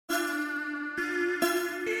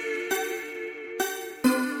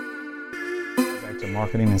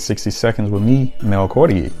Marketing in 60 Seconds with me, Mel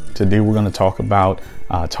Cordier. Today we're going to talk about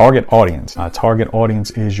target audience. Target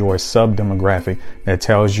audience is your sub-demographic that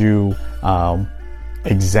tells you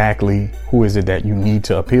exactly who is it that you need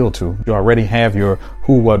to appeal to. You already have your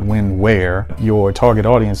who, what, when, where. Your target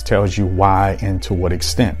audience tells you why and to what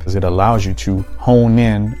extent. It allows you to hone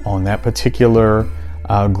in on that particular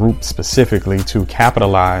group specifically to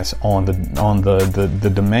capitalize on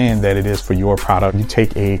the demand that it is for your product. You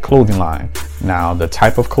take a clothing line. Now, the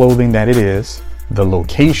type of clothing that it is, the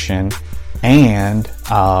location, and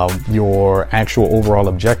your actual overall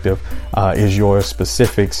objective is your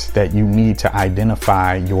specifics that you need to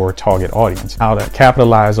identify your target audience. How to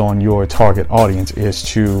capitalize on your target audience is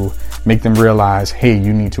to make them realize, hey,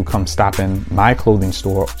 you need to come stop in my clothing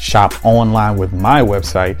store, shop online with my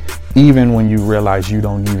website, even when you realize you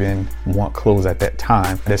don't even want clothes at that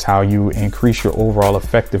time. That's how you increase your overall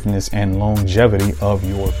effectiveness and longevity of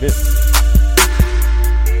your business.